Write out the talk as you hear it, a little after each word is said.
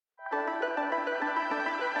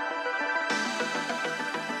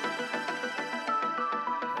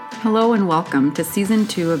Hello and welcome to Season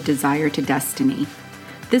 2 of Desire to Destiny.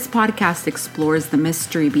 This podcast explores the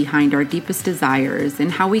mystery behind our deepest desires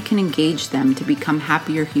and how we can engage them to become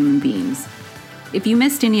happier human beings. If you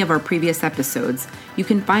missed any of our previous episodes, you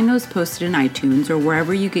can find those posted in iTunes or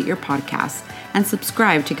wherever you get your podcasts and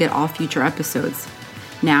subscribe to get all future episodes.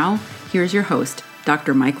 Now, here's your host,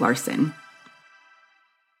 Dr. Mike Larson.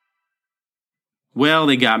 Well,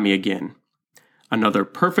 they got me again. Another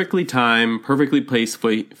perfectly timed, perfectly placed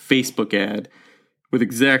Facebook ad with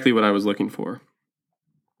exactly what I was looking for.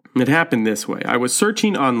 It happened this way. I was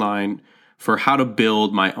searching online for how to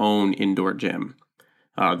build my own indoor gym.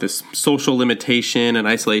 This social limitation and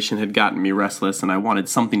isolation had gotten me restless, and I wanted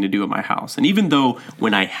something to do at my house. And even though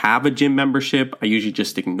when I have a gym membership, I usually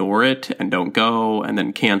just ignore it and don't go and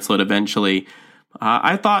then cancel it eventually,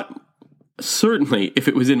 I thought certainly if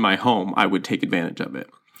it was in my home, I would take advantage of it.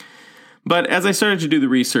 But as I started to do the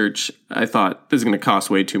research, I thought this is going to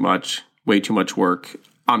cost way too much work.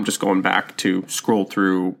 I'm just going back to scroll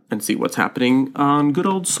through and see what's happening on good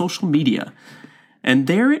old social media. And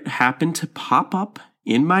there it happened to pop up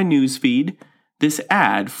in my newsfeed, this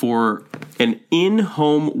ad for an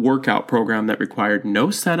in-home workout program that required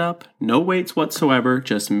no setup, no weights whatsoever,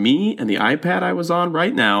 just me and the iPad I was on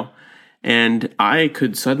right now, and I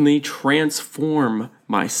could suddenly transform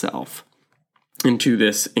myself into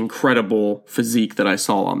this incredible physique that I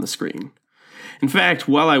saw on the screen. In fact,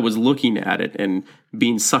 while I was looking at it and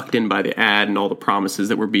being sucked in by the ad and all the promises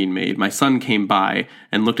that were being made, my son came by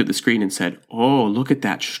and looked at the screen and said, "Oh, look at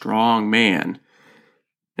that strong man,"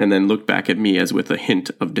 and then looked back at me as with a hint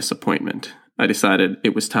of disappointment. I decided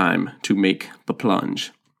it was time to make the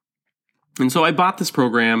plunge. And so I bought this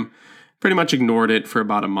program, pretty much ignored it for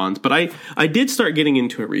about a month, but I did start getting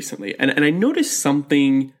into it recently, and I noticed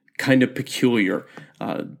something kind of peculiar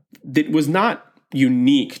that was not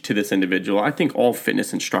unique to this individual. I think all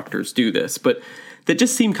fitness instructors do this, but that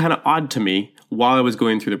just seemed kind of odd to me while I was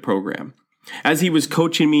going through the program. As he was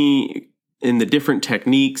coaching me in the different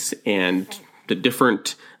techniques and the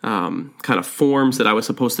different kind of forms that I was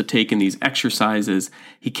supposed to take in these exercises,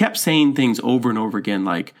 he kept saying things over and over again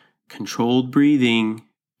like controlled breathing,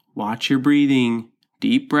 watch your breathing,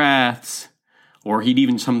 deep breaths, or he'd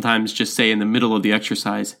even sometimes just say in the middle of the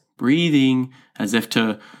exercise, breathing, as if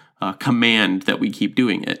to command that we keep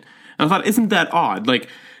doing it. And I thought, isn't that odd? Like,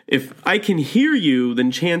 if I can hear you,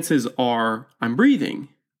 then chances are I'm breathing.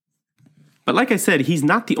 But like I said, he's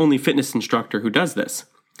not the only fitness instructor who does this.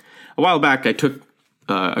 A while back, I took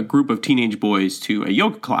a group of teenage boys to a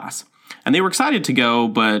yoga class, and they were excited to go,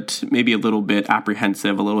 but maybe a little bit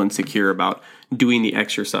apprehensive, a little insecure about doing the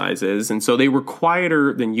exercises. And so they were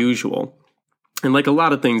quieter than usual. And like a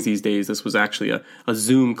lot of things these days, this was actually a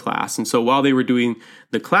Zoom class. And so while they were doing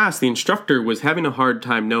the class, the instructor was having a hard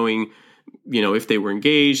time knowing, if they were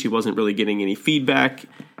engaged. He wasn't really getting any feedback.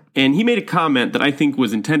 And he made a comment that I think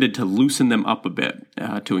was intended to loosen them up a bit,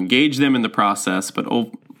 to engage them in the process, but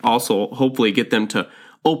also hopefully get them to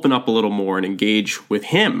open up a little more and engage with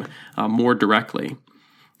him more directly.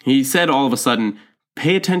 He said all of a sudden,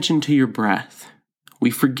 "Pay attention to your breath. We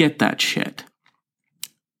forget that shit."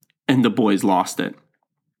 And the boys lost it.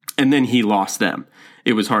 And then he lost them.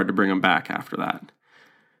 It was hard to bring them back after that.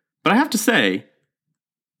 But I have to say,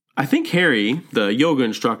 I think Harry, the yoga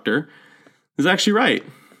instructor, is actually right.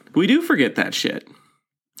 We do forget that shit.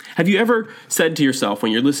 Have you ever said to yourself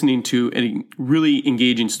when you're listening to a really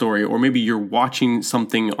engaging story, or maybe you're watching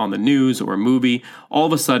something on the news or a movie, all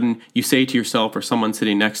of a sudden you say to yourself or someone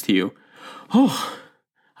sitting next to you, "Oh,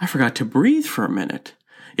 I forgot to breathe for a minute."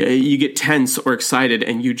 You get tense or excited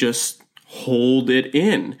and you just hold it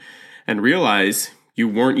in and realize you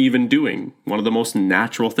weren't even doing one of the most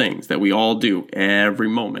natural things that we all do every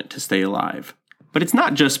moment to stay alive. But it's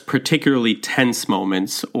not just particularly tense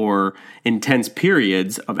moments or intense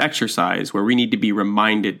periods of exercise where we need to be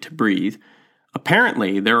reminded to breathe.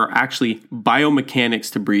 Apparently, there are actually biomechanics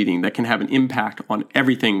to breathing that can have an impact on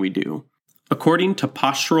everything we do. According to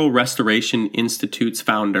Postural Restoration Institute's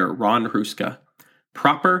founder, Ron Hruska,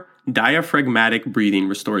 proper diaphragmatic breathing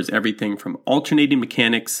restores everything from alternating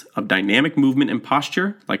mechanics of dynamic movement and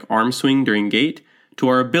posture, like arm swing during gait, to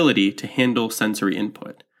our ability to handle sensory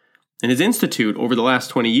input. And his institute, over the last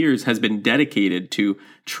 20 years, has been dedicated to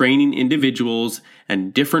training individuals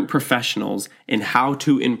and different professionals in how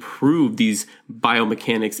to improve these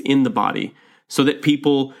biomechanics in the body so that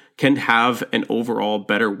people can have an overall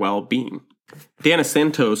better well-being. Dana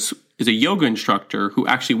Santos is a yoga instructor who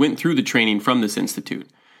actually went through the training from this institute.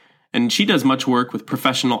 And she does much work with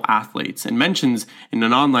professional athletes and mentions in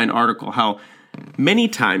an online article how many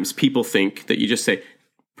times people think that you just say,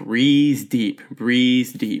 breathe deep,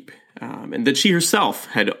 and that she herself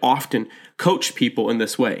had often coached people in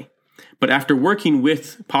this way. But after working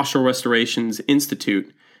with Postural Restorations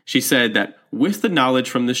Institute, she said that with the knowledge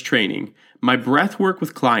from this training, my breath work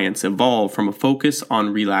with clients evolved from a focus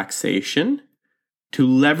on relaxation to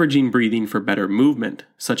leveraging breathing for better movement,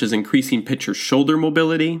 such as increasing pitchers' shoulder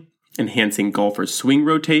mobility, enhancing golfers' swing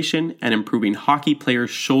rotation, and improving hockey players'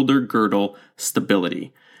 shoulder girdle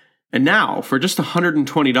stability. And now, for just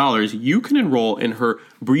 $120, you can enroll in her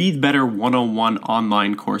Breathe Better 101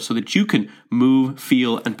 online course so that you can move,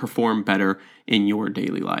 feel, and perform better in your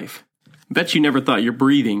daily life. Bet you never thought your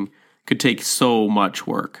breathing could take so much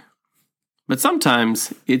work. But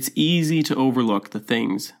sometimes it's easy to overlook the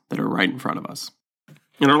things that are right in front of us.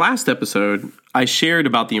 In our last episode, I shared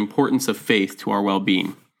about the importance of faith to our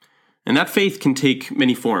well-being. And that faith can take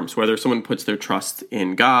many forms, whether someone puts their trust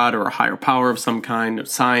in God or a higher power of some kind, of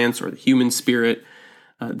science or the human spirit.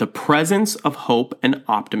 The presence of hope and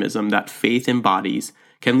optimism that faith embodies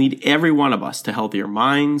can lead every one of us to healthier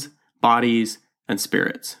minds, bodies, and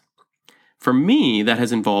spirits. For me, that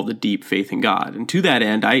has involved a deep faith in God. And to that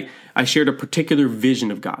end, I shared a particular vision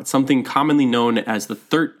of God, something commonly known as the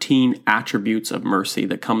 13 attributes of mercy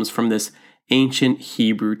that comes from this ancient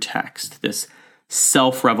Hebrew text, this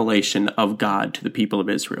self-revelation of God to the people of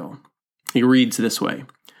Israel. He reads this way: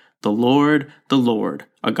 the Lord,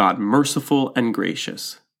 a God merciful and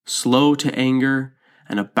gracious, slow to anger,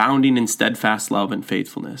 and abounding in steadfast love and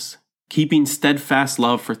faithfulness, keeping steadfast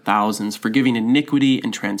love for thousands, forgiving iniquity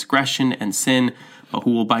and transgression and sin, but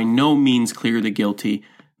who will by no means clear the guilty,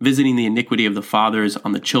 visiting the iniquity of the fathers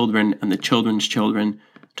on the children and the children's children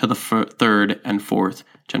to the third and fourth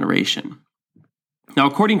generation. Now,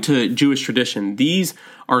 according to Jewish tradition, these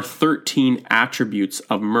are 13 attributes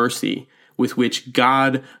of mercy with which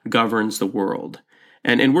God governs the world.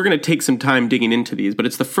 And we're going to take some time digging into these, but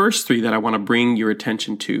it's the first three that I want to bring your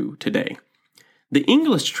attention to today. The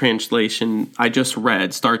English translation I just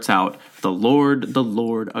read starts out, the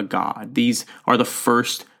Lord, a God. These are the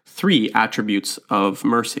first three attributes of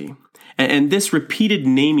mercy. And this repeated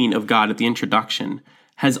naming of God at the introduction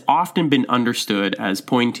has often been understood as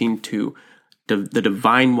pointing to the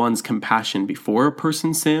divine one's compassion before a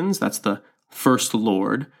person sins, that's the first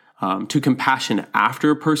Lord, to compassion after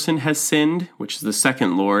a person has sinned, which is the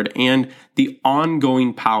second Lord, and the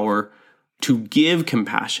ongoing power to give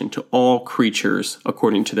compassion to all creatures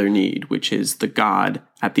according to their need, which is the God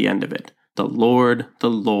at the end of it. The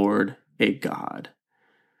Lord, a God.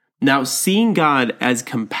 Now, seeing God as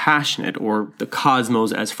compassionate, or the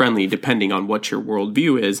cosmos as friendly, depending on what your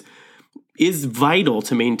worldview is vital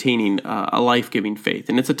to maintaining a life-giving faith.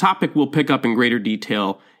 And it's a topic we'll pick up in greater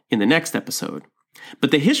detail in the next episode. But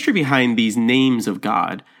the history behind these names of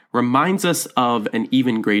God reminds us of an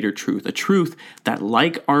even greater truth, a truth that,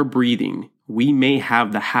 like our breathing, we may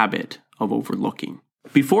have the habit of overlooking.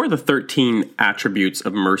 Before the 13 attributes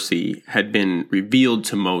of mercy had been revealed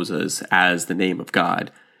to Moses as the name of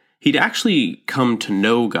God, he'd actually come to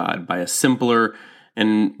know God by a simpler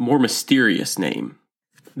and more mysterious name.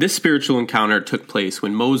 This spiritual encounter took place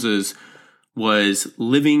when Moses was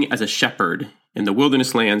living as a shepherd in the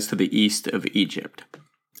wilderness lands to the east of Egypt.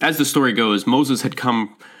 As the story goes, Moses had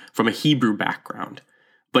come from a Hebrew background,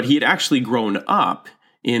 but he had actually grown up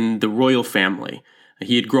in the royal family.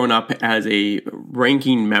 He had grown up as a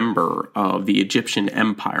ranking member of the Egyptian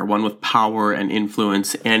empire, one with power and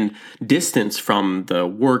influence and distance from the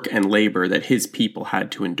work and labor that his people had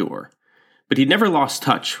to endure. But he'd never lost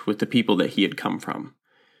touch with the people that he had come from.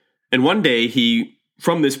 And one day he,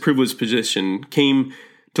 from this privileged position, came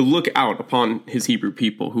to look out upon his Hebrew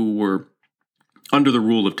people who were under the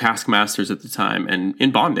rule of taskmasters at the time and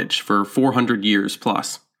in bondage for 400 years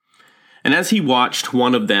plus. And as he watched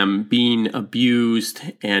one of them being abused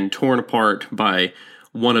and torn apart by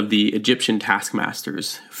one of the Egyptian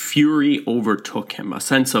taskmasters, fury overtook him. A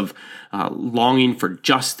sense of longing for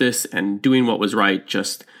justice and doing what was right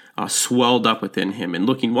just swelled up within him. And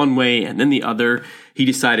looking one way and then the other, he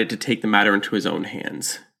decided to take the matter into his own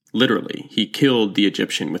hands. Literally, he killed the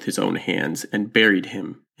Egyptian with his own hands and buried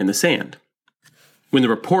him in the sand. When the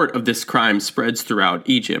report of this crime spreads throughout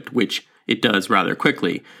Egypt, which it does rather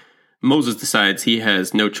quickly, Moses decides he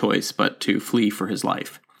has no choice but to flee for his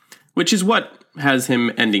life, which is what has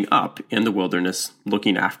him ending up in the wilderness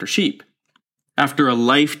looking after sheep. After a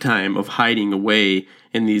lifetime of hiding away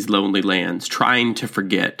in these lonely lands, trying to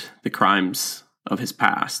forget the crimes of his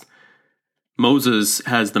past, Moses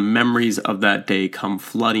has the memories of that day come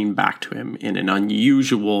flooding back to him in an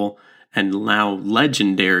unusual and now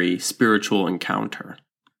legendary spiritual encounter.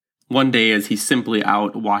 One day, as he's simply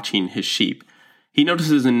out watching his sheep, he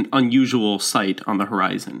notices an unusual sight on the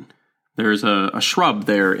horizon. There's a shrub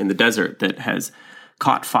there in the desert that has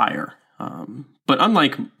caught fire. But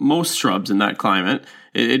unlike most shrubs in that climate,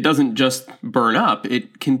 it doesn't just burn up,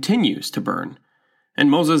 it continues to burn. And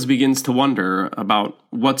Moses begins to wonder about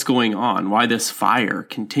what's going on, why this fire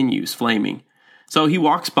continues flaming. So he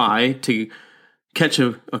walks by to catch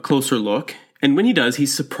a closer look, and when he does,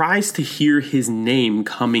 he's surprised to hear his name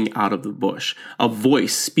coming out of the bush, a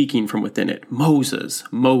voice speaking from within it, Moses,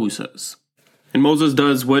 Moses. And Moses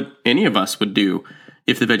does what any of us would do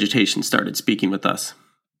if the vegetation started speaking with us.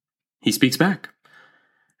 He speaks back.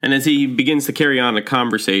 And as he begins to carry on a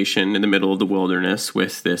conversation in the middle of the wilderness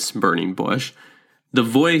with this burning bush, the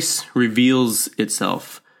voice reveals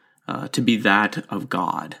itself to be that of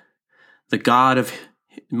God, the God of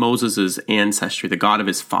Moses' ancestry, the God of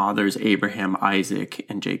his fathers, Abraham, Isaac,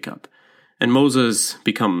 and Jacob. And Moses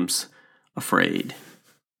becomes afraid.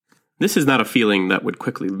 This is not a feeling that would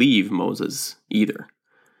quickly leave Moses either.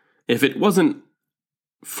 If it wasn't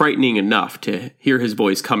frightening enough to hear his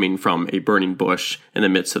voice coming from a burning bush in the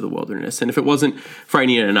midst of the wilderness, and if it wasn't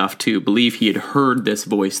frightening enough to believe he had heard this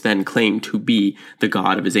voice then claim to be the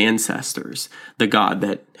God of his ancestors, the God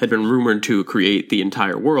that had been rumored to create the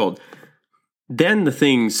entire world, then the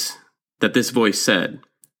things that this voice said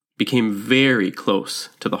became very close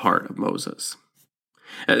to the heart of Moses.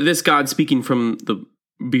 This God speaking from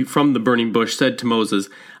the burning bush said to Moses,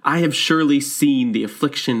 I have surely seen the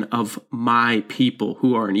affliction of my people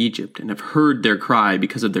who are in Egypt and have heard their cry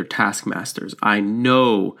because of their taskmasters. I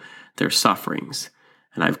know their sufferings,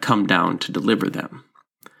 and I've come down to deliver them.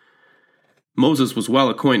 Moses was well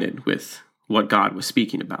acquainted with what God was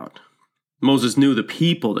speaking about. Moses knew the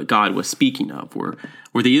people that God was speaking of were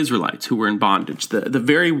the Israelites who were in bondage, the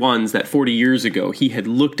very ones that 40 years ago he had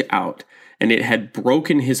looked out, and it had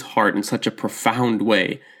broken his heart in such a profound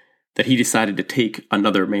way that he decided to take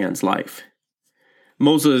another man's life.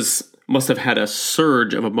 Moses must have had a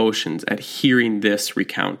surge of emotions at hearing this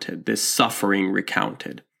recounted, this suffering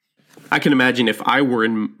recounted. I can imagine if I were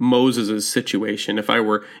in Moses' situation, if I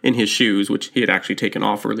were in his shoes, which he had actually taken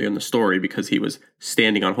off earlier in the story because he was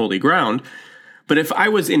standing on holy ground, but if I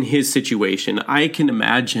was in his situation, I can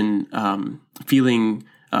imagine feeling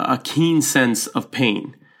a keen sense of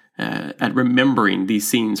pain at remembering these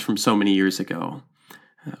scenes from so many years ago.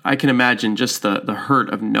 I can imagine just the hurt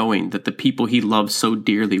of knowing that the people he loved so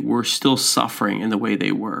dearly were still suffering in the way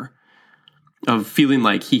they were, of feeling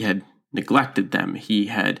like he had neglected them, he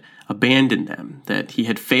had abandoned them, that he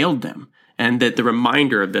had failed them, and that the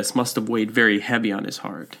reminder of this must have weighed very heavy on his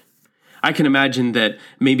heart. I can imagine that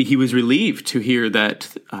maybe he was relieved to hear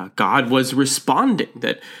that God was responding,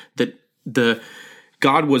 that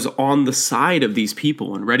God was on the side of these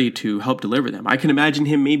people and ready to help deliver them. I can imagine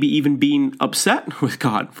him maybe even being upset with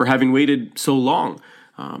God for having waited so long.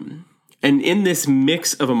 And in this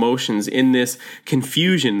mix of emotions, in this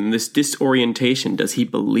confusion, in this disorientation, does he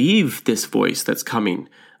believe this voice that's coming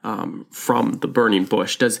from the burning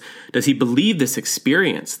bush? Does he believe this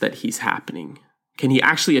experience that he's happening? Can he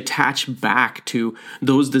actually attach back to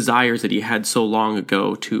those desires that he had so long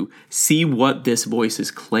ago to see what this voice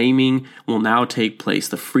is claiming will now take place,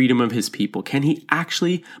 the freedom of his people? Can he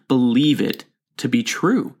actually believe it to be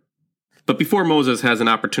true? But before Moses has an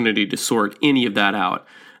opportunity to sort any of that out,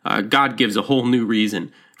 God gives a whole new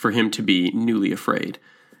reason for him to be newly afraid.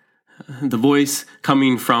 The voice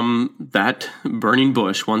coming from that burning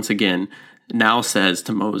bush once again now says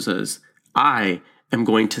to Moses, I am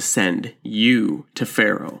going to send you to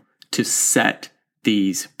Pharaoh to set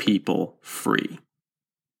these people free.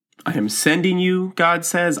 I am sending you, God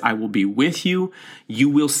says. I will be with you. You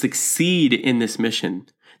will succeed in this mission.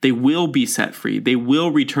 They will be set free. They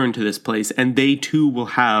will return to this place, and they too will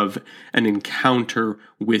have an encounter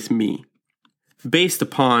with me. Based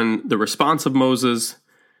upon the response of Moses,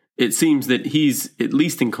 it seems that he's at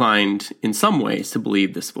least inclined in some ways to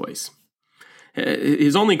believe this voice.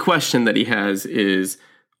 His only question that he has is,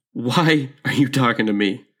 why are you talking to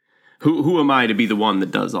me? Who am I to be the one that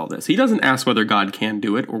does all this? He doesn't ask whether God can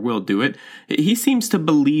do it or will do it. He seems to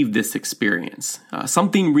believe this experience.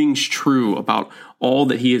 Something rings true about all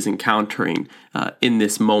that he is encountering in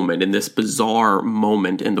this moment, in this bizarre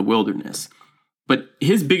moment in the wilderness. But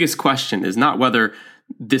his biggest question is not whether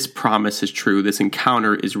this promise is true, this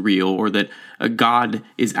encounter is real, or that God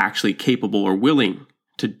is actually capable or willing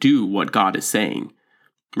to do what God is saying.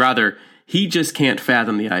 Rather, he just can't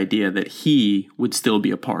fathom the idea that he would still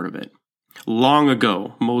be a part of it. Long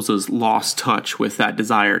ago, Moses lost touch with that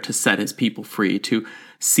desire to set his people free, to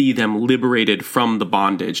see them liberated from the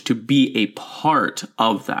bondage, to be a part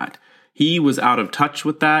of that. He was out of touch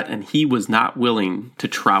with that, and he was not willing to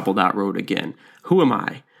travel that road again. Who am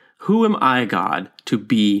I? Who am I, God, to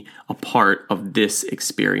be a part of this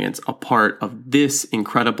experience, a part of this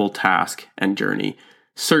incredible task and journey?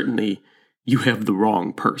 Certainly, you have the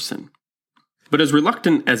wrong person. But as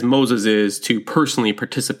reluctant as Moses is to personally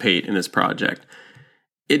participate in this project,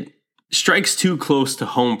 it strikes too close to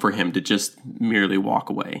home for him to just merely walk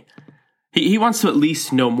away. He wants to at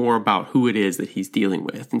least know more about who it is that he's dealing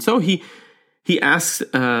with. And so he asks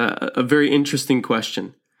a very interesting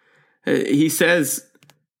question. He says,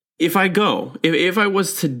 if I go, if I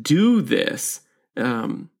was to do this,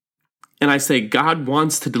 and I say God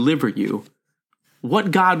wants to deliver you,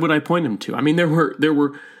 what God would I point him to? I mean, there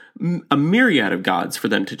were a myriad of gods for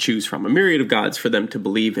them to choose from, a myriad of gods for them to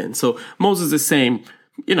believe in. So Moses is saying,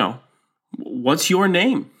 what's your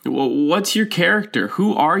name? What's your character?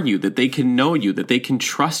 Who are you, that they can know you, that they can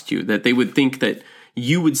trust you, that they would think that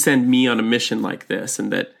you would send me on a mission like this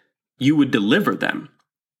and that you would deliver them?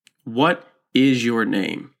 What is your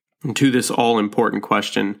name? And to this all-important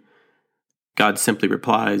question, God simply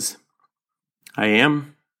replies, I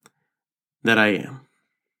am that I am.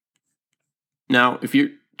 Now, if you're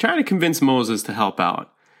trying to convince Moses to help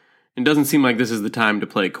out, it doesn't seem like this is the time to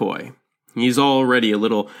play coy. He's already a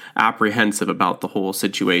little apprehensive about the whole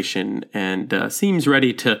situation and seems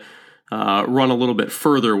ready to run a little bit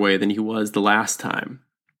further away than he was the last time.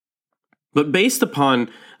 But based upon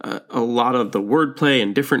a lot of the wordplay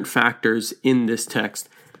and different factors in this text,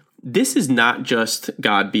 this is not just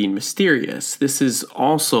God being mysterious. This is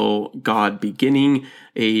also God beginning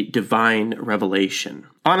a divine revelation.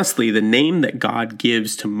 Honestly, the name that God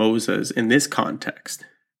gives to Moses in this context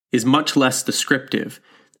is much less descriptive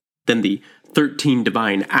than the 13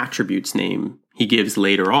 divine attributes name he gives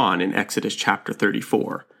later on in Exodus chapter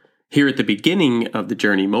 34. Here at the beginning of the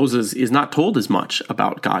journey, Moses is not told as much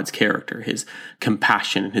about God's character, his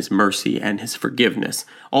compassion, his mercy, and his forgiveness.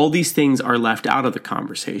 All these things are left out of the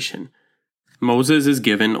conversation. Moses is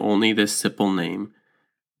given only this simple name,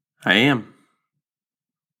 I am.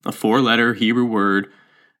 A 4-letter Hebrew word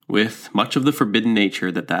with much of the forbidden nature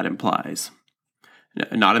that implies.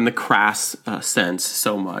 Not in the crass sense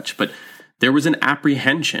so much, but there was an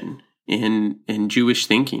apprehension in Jewish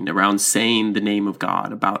thinking around saying the name of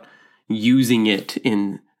God, about using it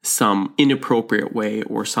in some inappropriate way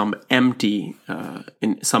or in some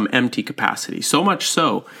empty capacity. So much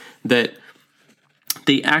so that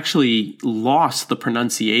they actually lost the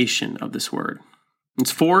pronunciation of this word.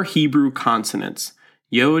 It's 4 Hebrew consonants,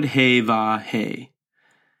 Yod, He, Vav, He.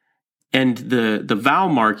 And the vowel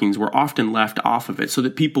markings were often left off of it so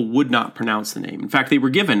that people would not pronounce the name. In fact, they were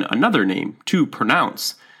given another name to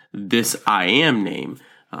pronounce this I am name,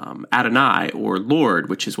 Adonai or Lord,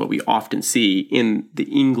 which is what we often see in the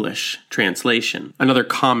English translation. Another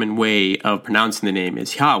common way of pronouncing the name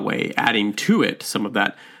is Yahweh, adding to it some of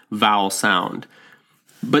that vowel sound.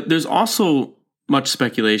 But there's also much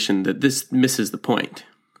speculation that this misses the point.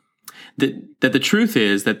 That the truth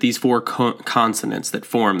is that these 4 consonants that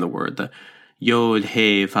form the word, the Yod,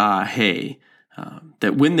 He, Vav, He,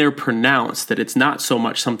 that when they're pronounced, that it's not so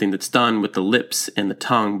much something that's done with the lips and the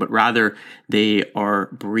tongue, but rather they are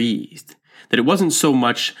breathed. That it wasn't so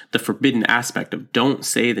much the forbidden aspect of don't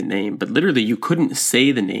say the name, but literally you couldn't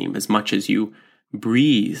say the name as much as you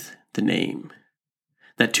breathe the name.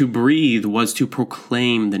 That to breathe was to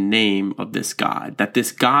proclaim the name of this God, that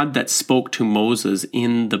this God that spoke to Moses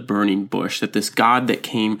in the burning bush, that this God that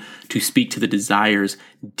came to speak to the desires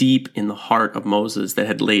deep in the heart of Moses that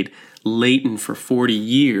had laid latent for 40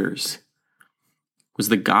 years, was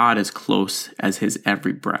the God as close as his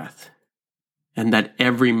every breath. And that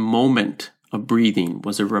every moment of breathing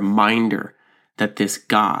was a reminder that this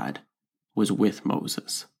God was with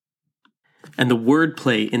Moses. And the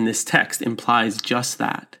wordplay in this text implies just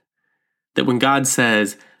that when God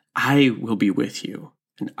says, I will be with you,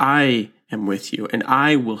 and I am with you, and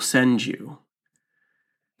I will send you,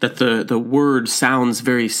 that the word sounds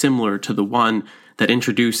very similar to the one that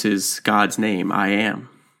introduces God's name, I am.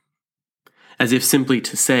 As if simply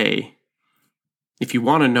to say, if you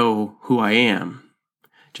want to know who I am,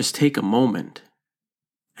 just take a moment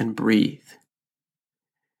and breathe.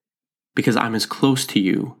 Because I'm as close to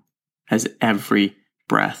you as every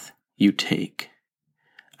breath you take.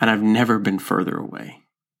 And I've never been further away.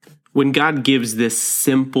 When God gives this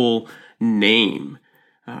simple name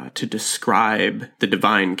to describe the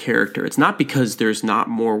divine character, it's not because there's not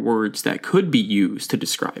more words that could be used to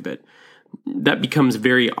describe it. That becomes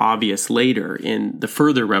very obvious later in the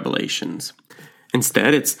further revelations.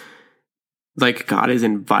 Instead, it's like God is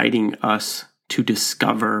inviting us to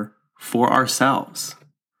discover for ourselves,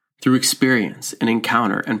 through experience and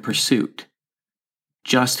encounter and pursuit,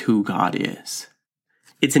 just who God is.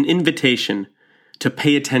 It's an invitation to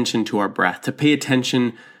pay attention to our breath, to pay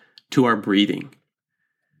attention to our breathing,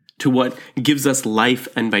 to what gives us life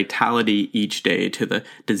and vitality each day, to the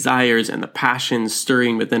desires and the passions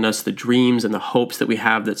stirring within us, the dreams and the hopes that we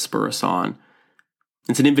have that spur us on.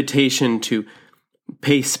 It's an invitation to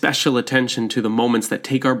pay special attention to the moments that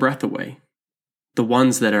take our breath away, the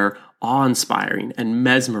ones that are awe-inspiring and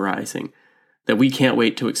mesmerizing that we can't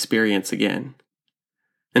wait to experience again,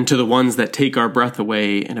 and to the ones that take our breath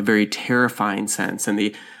away in a very terrifying sense,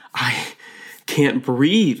 and I can't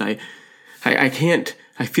breathe, I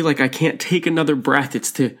feel like I can't take another breath.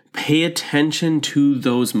 It's to pay attention to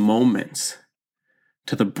those moments,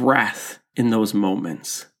 to the breath in those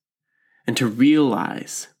moments, and to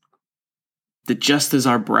realize that just as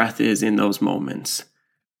our breath is in those moments,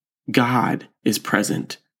 God is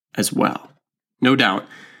present as well. No doubt,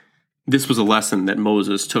 this was a lesson that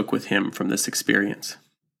Moses took with him from this experience.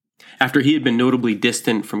 After he had been notably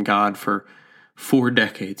distant from God for 4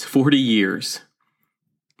 decades, 40 years,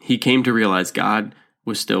 he came to realize God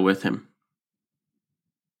was still with him.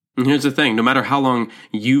 And here's the thing, no matter how long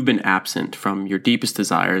you've been absent from your deepest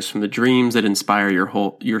desires, from the dreams that inspire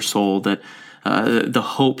your soul, that the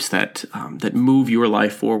hopes that move your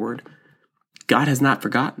life forward, God has not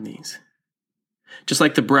forgotten these. Just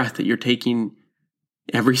like the breath that you're taking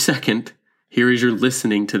every second here as you're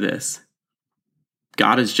listening to this,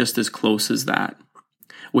 God is just as close as that,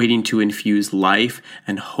 waiting to infuse life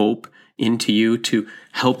and hope into you to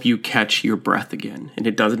help you catch your breath again. And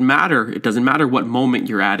it doesn't matter what moment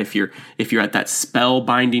you're at. If you're at that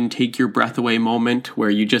spellbinding, take your breath away moment where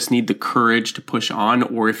you just need the courage to push on,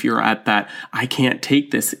 or if you're at that I can't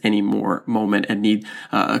take this anymore moment and need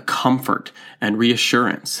comfort and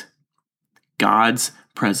reassurance, God's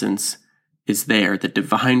presence is there. The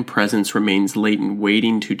divine presence remains latent,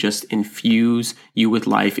 waiting to just infuse you with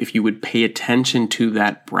life if you would pay attention to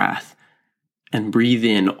that breath and breathe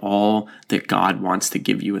in all that God wants to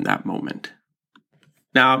give you in that moment.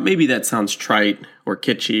 Now, maybe that sounds trite or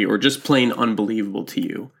kitschy or just plain unbelievable to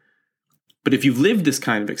you. But if you've lived this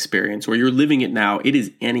kind of experience or you're living it now, it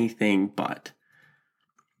is anything but.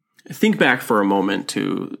 Think back for a moment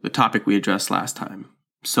to the topic we addressed last time.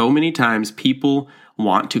 So many times people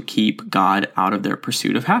want to keep God out of their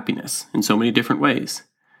pursuit of happiness in so many different ways.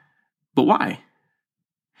 But why?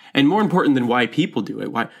 And more important than why people do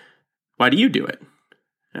it, why do you do it?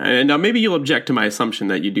 And now maybe you'll object to my assumption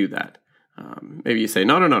that you do that. Maybe you say,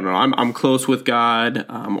 no, I'm close with God.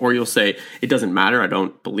 Or you'll say, it doesn't matter, I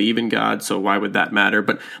don't believe in God, so why would that matter?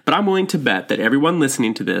 But I'm willing to bet that everyone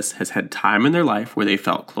listening to this has had time in their life where they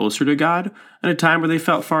felt closer to God and a time where they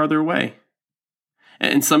felt farther away.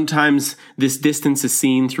 And sometimes this distance is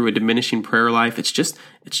seen through a diminishing prayer life. It's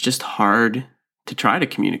just hard to try to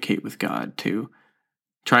communicate with God, to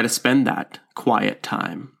try to spend that quiet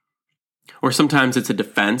time. Or sometimes it's a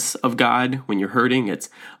defense of God when you're hurting. It's,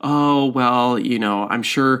 I'm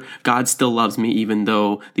sure God still loves me even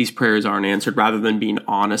though these prayers aren't answered, rather than being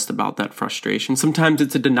honest about that frustration. Sometimes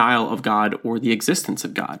it's a denial of God or the existence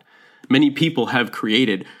of God. Many people have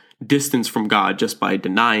created distance from God just by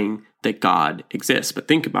denying that God exists. But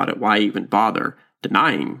think about it, why even bother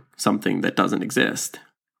denying something that doesn't exist?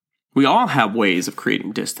 We all have ways of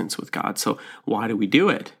creating distance with God, so why do we do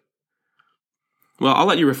it? Well, I'll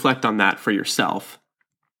let you reflect on that for yourself.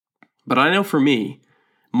 But I know for me,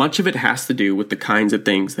 much of it has to do with the kinds of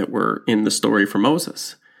things that were in the story for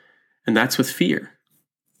Moses. And that's with fear.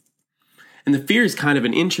 And the fear is kind of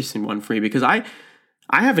an interesting one for me because I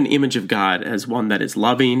have an image of God as one that is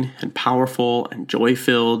loving and powerful and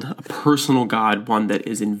joy-filled, a personal God, one that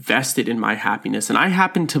is invested in my happiness. And I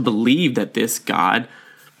happen to believe that this God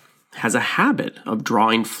has a habit of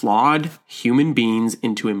drawing flawed human beings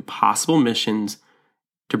into impossible missions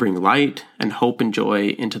to bring light and hope and joy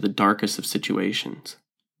into the darkest of situations.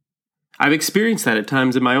 I've experienced that at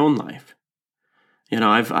times in my own life.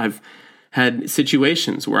 I've had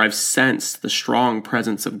situations where I've sensed the strong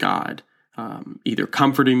presence of God, either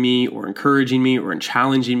comforting me or encouraging me or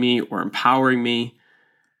challenging me or empowering me.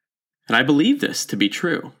 And I believe this to be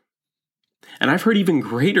true. And I've heard even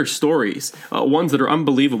greater stories, ones that are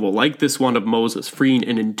unbelievable, like this one of Moses freeing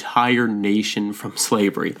an entire nation from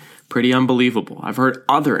slavery. Pretty unbelievable. I've heard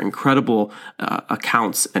other incredible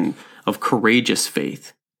accounts and of courageous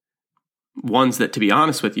faith. Ones that, to be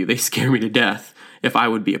honest with you, they scare me to death if I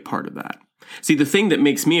would be a part of that. See, the thing that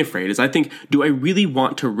makes me afraid is I think, do I really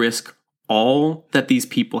want to risk all that these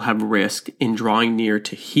people have risked in drawing near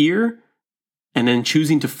to hear and then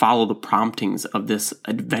choosing to follow the promptings of this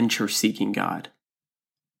adventure-seeking God?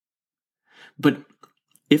 But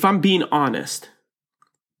if I'm being honest,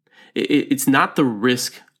 it's not the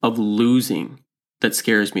risk of losing that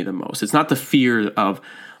scares me the most. It's not the fear of,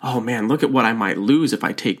 oh man, look at what I might lose if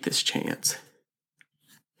I take this chance.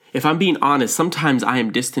 If I'm being honest, sometimes I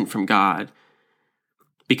am distant from God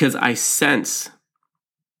because I sense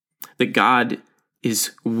that God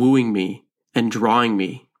is wooing me and drawing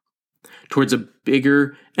me towards a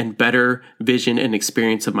bigger and better vision and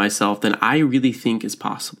experience of myself than I really think is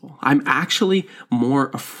possible. I'm actually more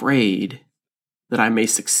afraid that I may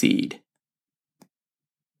succeed.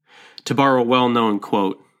 To borrow a well-known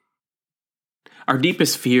quote, our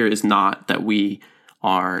deepest fear is not that we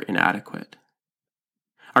are inadequate.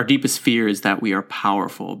 Our deepest fear is that we are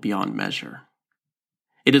powerful beyond measure.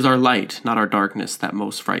 It is our light, not our darkness, that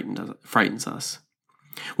most frightens us.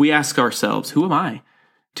 We ask ourselves, who am I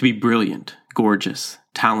to be brilliant, gorgeous,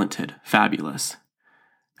 talented, fabulous?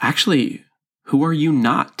 Actually, who are you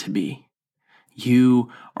not to be?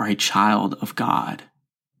 You are a child of God.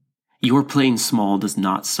 Your playing small does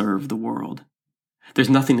not serve the world. There's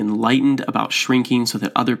nothing enlightened about shrinking so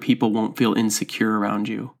that other people won't feel insecure around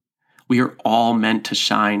you. We are all meant to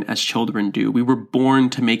shine as children do. We were born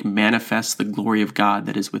to make manifest the glory of God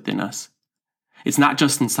that is within us. It's not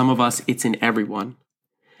just in some of us, it's in everyone.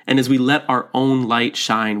 And as we let our own light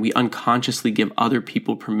shine, we unconsciously give other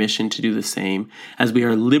people permission to do the same. As we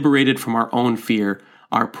are liberated from our own fear,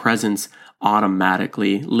 our presence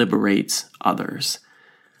automatically liberates others.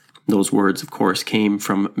 Those words, of course, came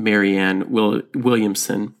from Marianne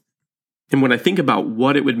Williamson. And when I think about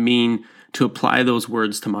what it would mean to apply those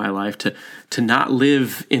words to my life, to not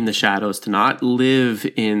live in the shadows, to not live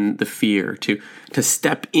in the fear, to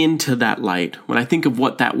step into that light, when I think of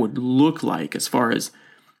what that would look like as far as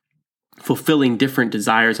fulfilling different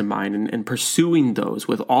desires of mine and pursuing those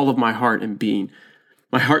with all of my heart and being,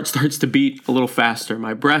 my heart starts to beat a little faster.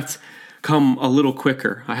 My breaths come a little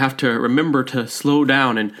quicker. I have to remember to slow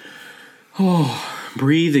down and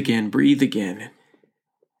breathe again.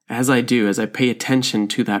 As I do, as I pay attention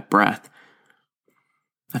to that breath,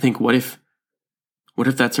 I think, what if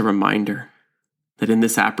that's a reminder that in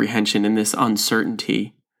this apprehension, in this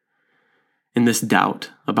uncertainty, in this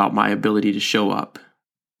doubt about my ability to show up,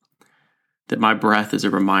 that my breath is a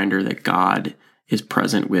reminder that God is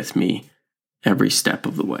present with me every step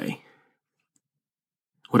of the way?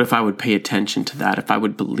 What if I would pay attention to that? If I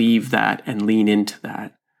would believe that and lean into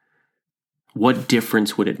that? What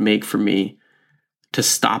difference would it make for me to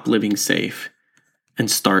stop living safe and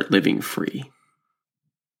start living free?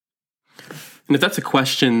 And if that's a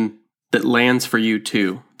question that lands for you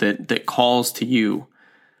too, that calls to you,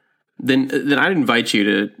 then I'd invite you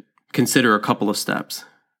to consider a couple of steps.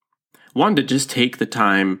 One, to just take the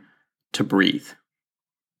time to breathe.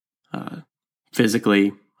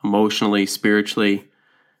 Physically, emotionally, spiritually,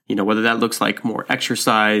 whether that looks like more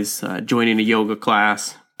exercise, joining a yoga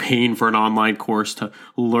class, paying for an online course to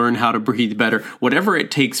learn how to breathe better, whatever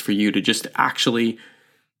it takes for you to just actually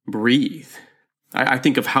breathe. I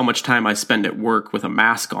think of how much time I spend at work with a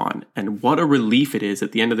mask on, and what a relief it is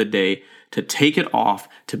at the end of the day to take it off,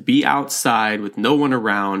 to be outside with no one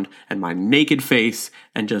around and my naked face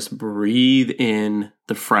and just breathe in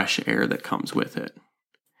the fresh air that comes with it.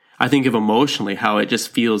 I think of emotionally how it just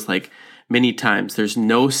feels like many times there's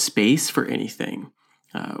no space for anything.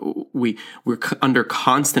 We're under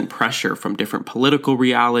constant pressure from different political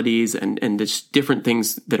realities and just different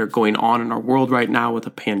things that are going on in our world right now with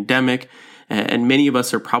a pandemic. And many of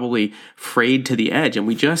us are probably frayed to the edge, and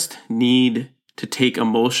we just need to take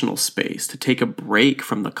emotional space, to take a break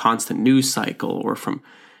from the constant news cycle or from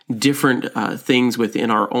different things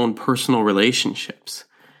within our own personal relationships.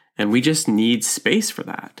 And we just need space for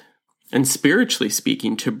that. And spiritually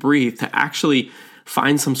speaking, to breathe, to actually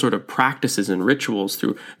find some sort of practices and rituals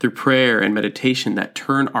through prayer and meditation that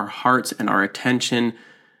turn our hearts and our attention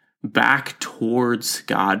back towards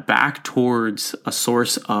God, back towards a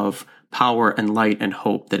source of power and light and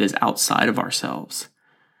hope that is outside of ourselves,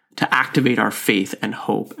 to activate our faith and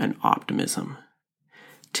hope and optimism.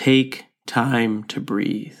 Take time to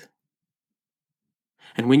breathe.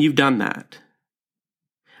 And when you've done that,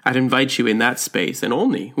 I'd invite you in that space, and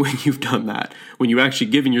only when you've done that, when you've actually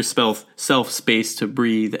given yourself space to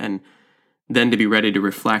breathe and then to be ready to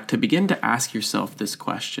reflect, to begin to ask yourself this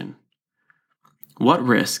question. What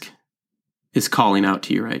risk is calling out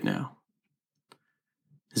to you right now?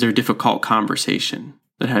 Is there a difficult conversation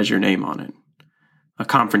that has your name on it? A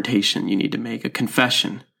confrontation you need to make, a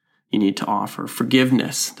confession you need to offer,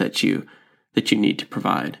 forgiveness that you need to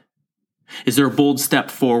provide? Is there a bold step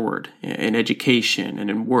forward in education and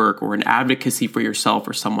in work, or an advocacy for yourself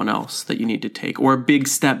or someone else that you need to take, or a big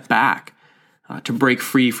step back to break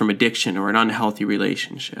free from addiction or an unhealthy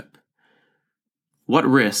relationship? What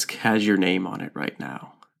risk has your name on it right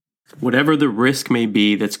now? Whatever the risk may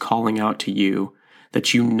be that's calling out to you,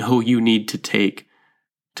 that you know you need to take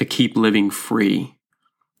to keep living free,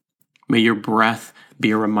 may your breath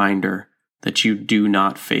be a reminder that you do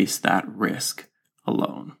not face that risk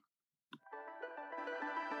alone.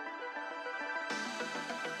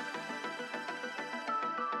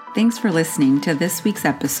 Thanks for listening to this week's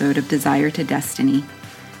episode of Desire to Destiny.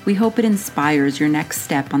 We hope it inspires your next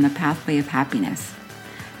step on the pathway of happiness.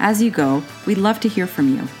 As you go, we'd love to hear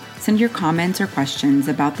from you. Send your comments or questions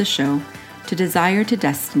about the show to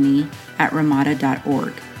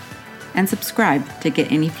desiretodestiny@ramada.org and subscribe to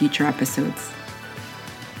get any future episodes.